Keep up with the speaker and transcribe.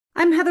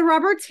I'm Heather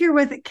Roberts here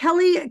with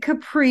Kelly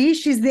Capri.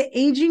 She's the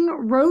Aging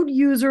Road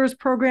Users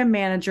Program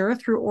Manager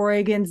through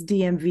Oregon's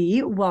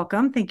DMV.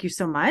 Welcome. Thank you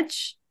so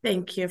much.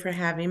 Thank you for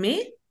having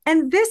me.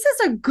 And this is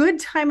a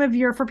good time of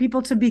year for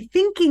people to be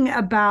thinking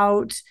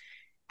about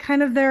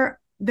kind of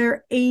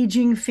their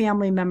aging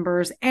family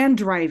members and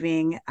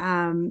driving.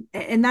 And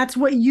that's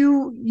what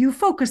you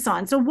focus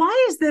on. So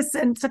why is this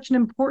such an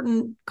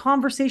important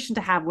conversation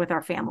to have with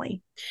our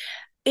family?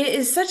 It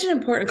is such an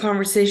important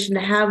conversation to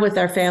have with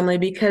our family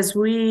because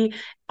we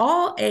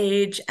all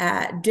age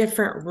at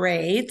different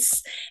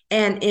rates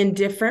and in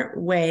different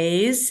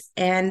ways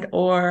and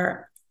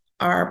or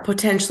are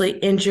potentially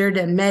injured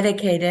and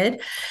medicated.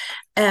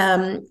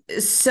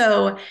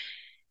 So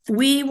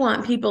we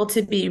want people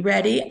to be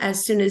ready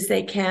as soon as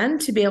they can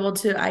to be able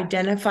to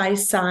identify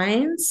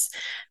signs.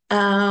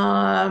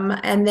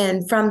 And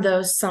then from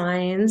those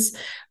signs,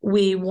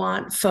 we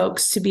want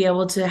folks to be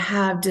able to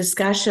have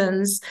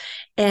discussions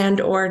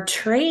and or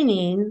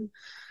training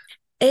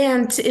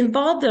and to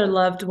involve their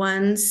loved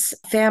ones,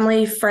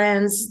 family,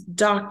 friends,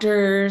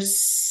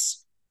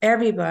 doctors,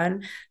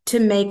 everyone to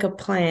make a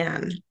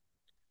plan.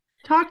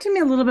 Talk to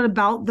me a little bit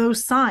about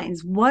those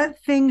signs.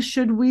 What things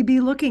should we be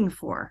looking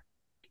for?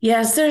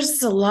 Yes,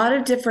 there's a lot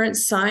of different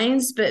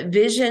signs, but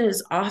vision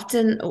is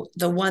often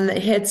the one that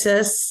hits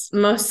us,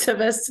 most of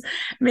us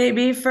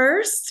maybe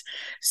first.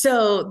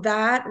 So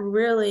that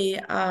really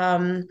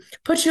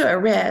puts you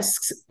at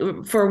risk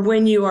for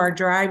when you are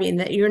driving,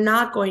 that you're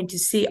not going to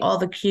see all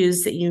the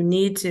cues that you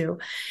need to,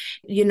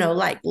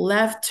 like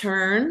left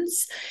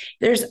turns.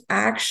 There's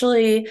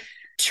actually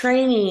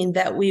training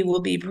that we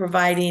will be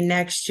providing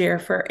next year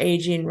for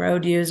aging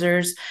road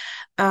users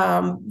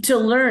to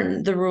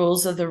learn the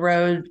rules of the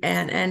road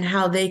and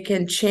how they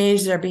can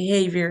change their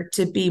behavior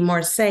to be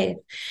more safe.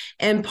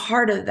 And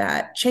part of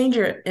that change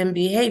in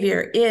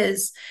behavior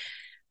is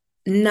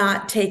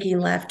not taking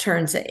left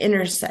turns at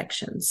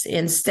intersections,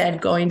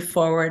 instead going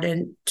forward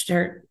and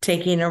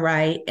taking a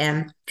right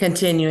and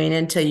continuing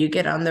until you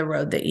get on the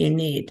road that you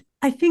need.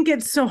 I think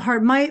it's so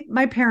hard.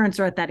 My parents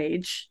are at that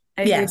age.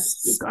 It's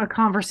Yes. a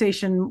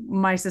conversation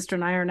my sister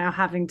and I are now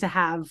having to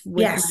have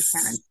with my Yes.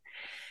 parents.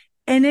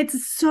 And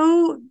it's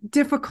so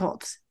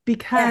difficult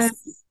because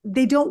Yes.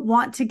 they don't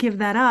want to give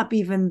that up,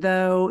 even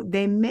though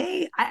they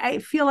may. I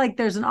feel like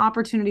there's an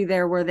opportunity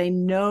there where they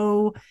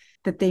know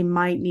that they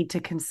might need to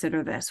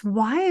consider this.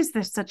 Why is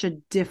this such a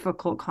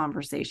difficult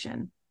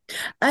conversation?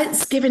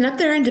 It's giving up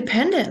their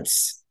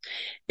independence.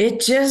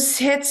 It just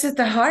hits at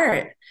the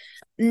heart.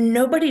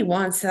 Nobody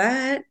wants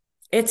that.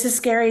 It's a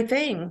scary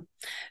thing.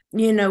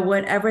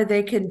 Whatever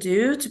they can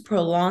do to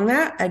prolong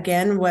that,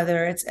 again,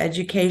 whether it's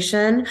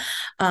education,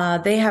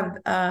 they have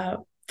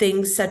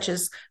things such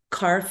as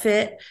car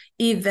fit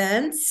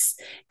events,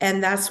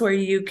 and that's where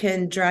you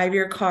can drive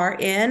your car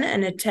in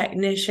and a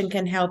technician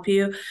can help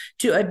you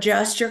to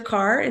adjust your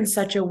car in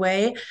such a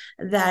way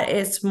that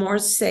it's more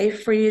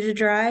safe for you to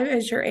drive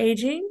as you're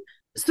aging.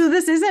 So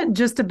this isn't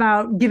just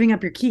about giving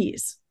up your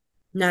keys.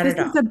 Not This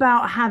at is all.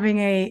 about having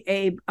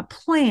a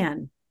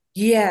plan.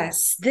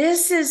 Yes,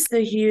 this is the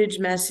huge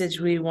message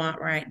we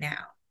want right now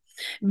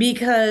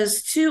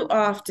because too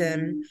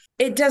often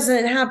it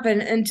doesn't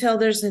happen until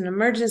there's an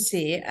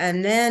emergency.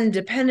 And then,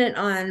 dependent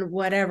on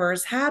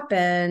whatever's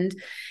happened,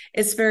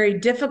 it's very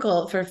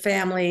difficult for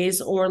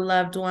families or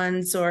loved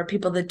ones or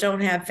people that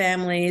don't have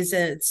families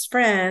and it's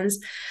friends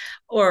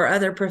or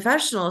other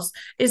professionals.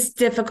 It's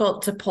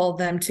difficult to pull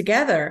them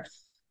together.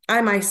 I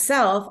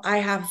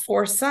have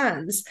four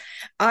sons.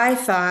 I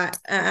thought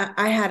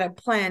I had a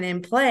plan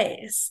in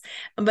place,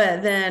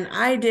 but then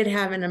I did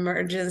have an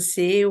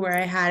emergency where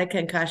I had a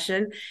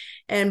concussion,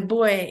 and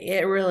boy,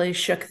 it really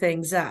shook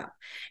things up.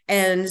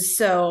 And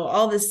so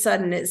all of a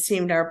sudden, it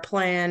seemed our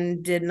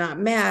plan did not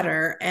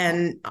matter.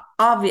 And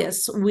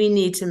obvious, we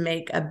need to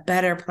make a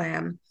better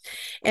plan.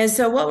 And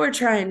so, what we're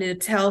trying to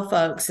tell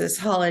folks this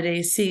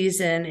holiday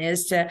season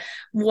is to,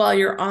 while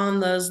you're on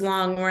those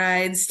long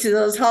rides to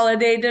those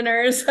holiday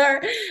dinners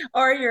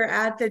or you're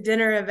at the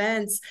dinner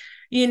events,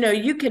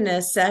 you can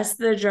assess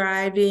the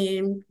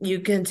driving. You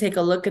can take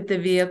a look at the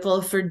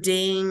vehicle for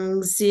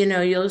dings.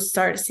 You'll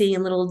start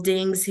seeing little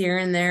dings here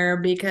and there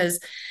because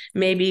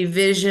maybe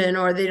vision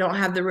or they don't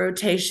have the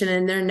rotation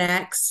in their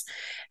necks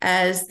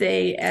as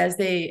they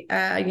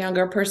a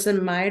younger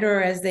person might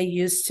or as they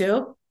used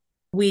to.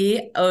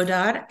 We,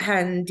 ODOT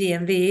and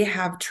DMV,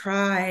 have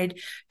tried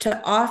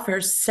to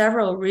offer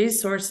several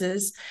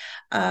resources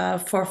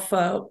for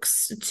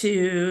folks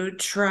to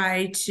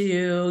try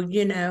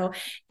to,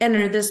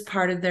 enter this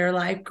part of their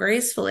life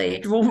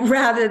gracefully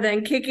rather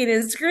than kicking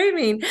and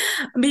screaming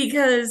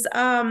because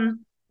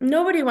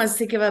nobody wants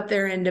to give up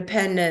their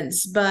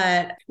independence.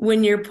 But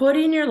when you're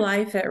putting your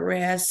life at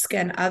risk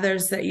and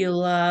others that you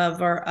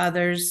love or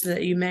others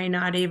that you may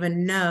not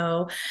even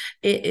know,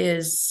 it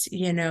is,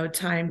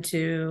 time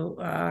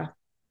to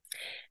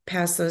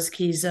pass those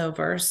keys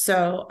over.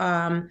 So,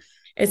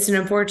 it's an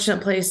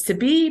unfortunate place to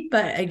be.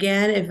 But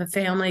again, if a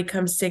family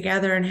comes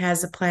together and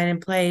has a plan in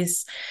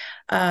place,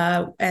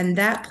 and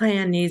that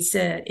plan needs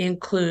to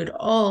include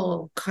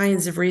all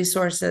kinds of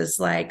resources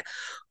like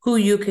who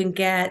you can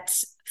get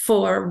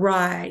for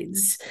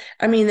rides.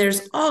 I mean,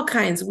 there's all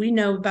kinds. We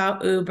know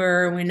about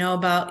Uber, we know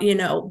about,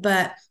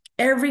 but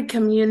every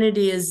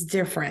community is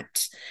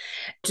different.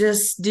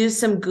 Just do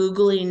some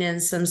Googling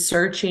and some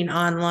searching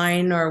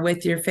online or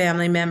with your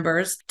family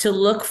members to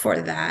look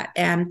for that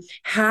and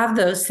have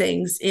those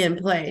things in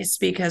place,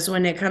 because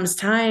when it comes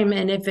time,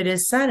 and if it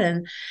is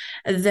sudden,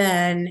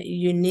 then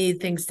you need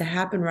things to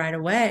happen right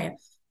away.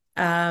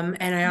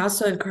 And I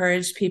also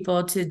encourage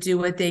people to do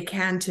what they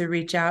can to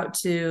reach out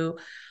to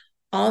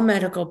all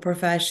medical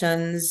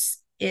professions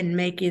in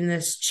making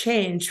this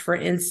change. For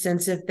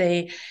instance, if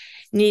they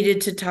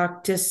needed to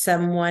talk to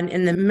someone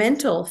in the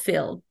mental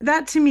field.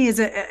 That to me is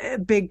a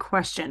big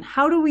question.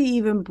 How do we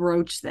even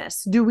broach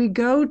this? Do we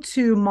go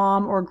to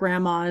mom or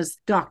grandma's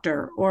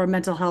doctor or a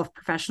mental health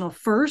professional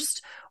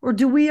first, or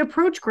do we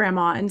approach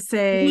grandma and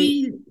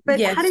say, but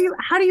Yes.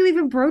 How do you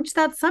even broach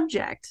that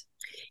subject?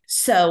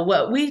 So,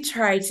 what we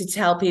try to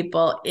tell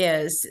people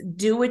is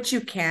do what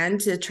you can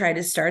to try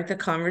to start the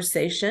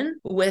conversation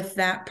with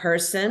that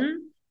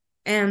person.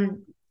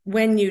 And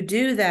when you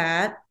do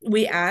that,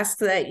 we ask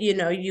that,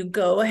 you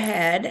go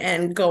ahead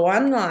and go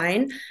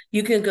online.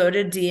 You can go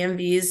to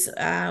DMV's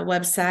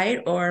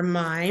website or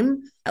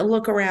mine,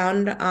 look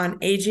around on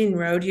aging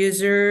road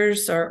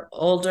users or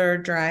older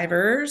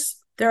drivers.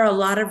 There are a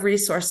lot of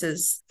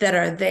resources that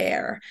are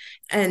there.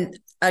 And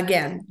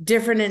again,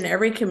 different in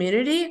every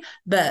community,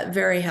 but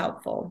very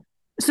helpful.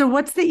 So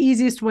what's the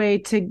easiest way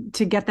to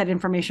get that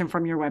information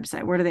from your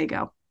website? Where do they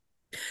go?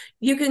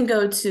 You can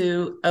go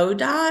to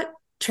ODOT,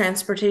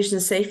 Transportation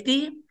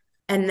Safety,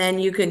 and then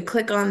you can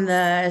click on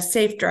the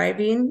safe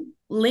driving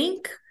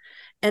link,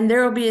 and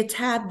there will be a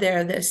tab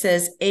there that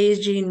says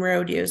aging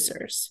road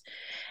users.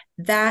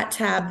 That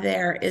tab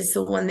there is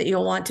the one that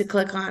you'll want to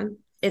click on.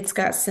 It's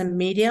got some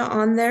media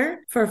on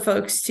there for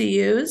folks to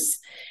use.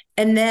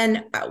 And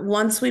then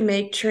once we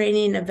make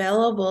training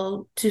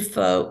available to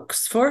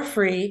folks for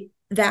free,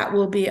 that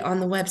will be on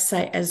the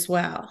website as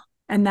well.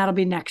 And that'll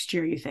be next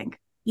year, you think?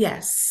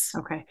 Yes.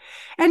 Okay.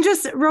 And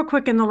just real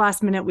quick in the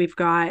last minute we've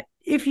got,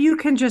 if you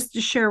can just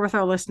share with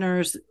our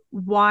listeners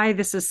why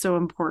this is so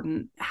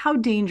important. How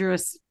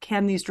dangerous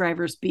can these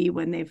drivers be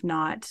when they've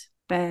not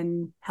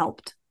been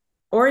helped?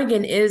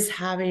 Oregon is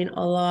having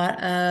a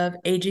lot of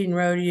aging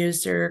road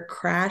user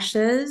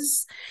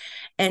crashes,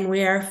 and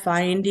we are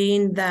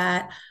finding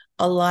that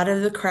a lot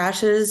of the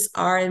crashes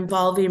are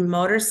involving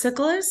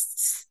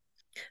motorcyclists.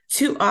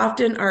 Too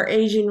often, our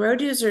aging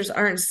road users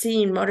aren't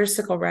seeing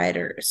motorcycle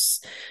riders.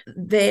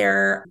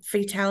 Their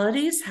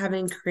fatalities have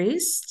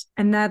increased.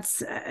 And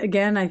that's,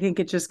 again, I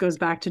think it just goes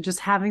back to just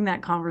having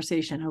that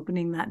conversation,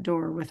 opening that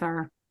door with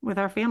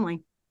our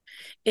family.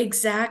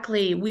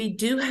 Exactly. We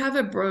do have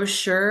a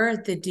brochure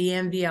at the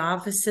DMV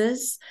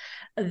offices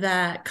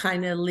that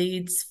kind of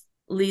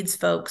leads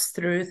folks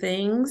through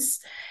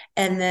things.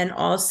 And then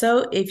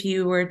also, if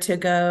you were to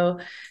go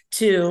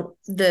to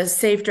the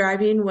Safe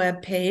Driving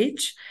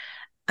webpage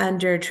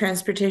under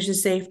Transportation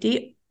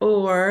Safety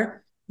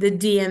or the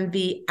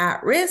DMV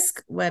at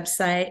risk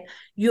website,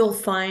 you'll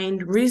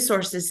find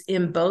resources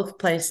in both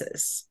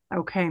places.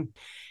 Okay.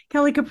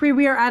 Kelly Kapri,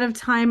 we are out of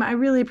time. I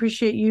really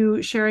appreciate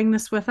you sharing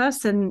this with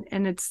us. And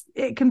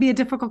it can be a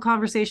difficult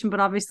conversation, but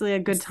obviously a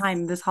good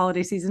time this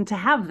holiday season to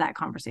have that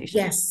conversation.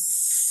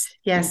 Yes.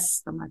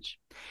 Yes. Thank you so much.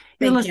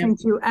 You're listening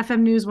to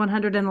FM News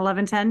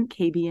 111.10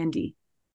 KBND.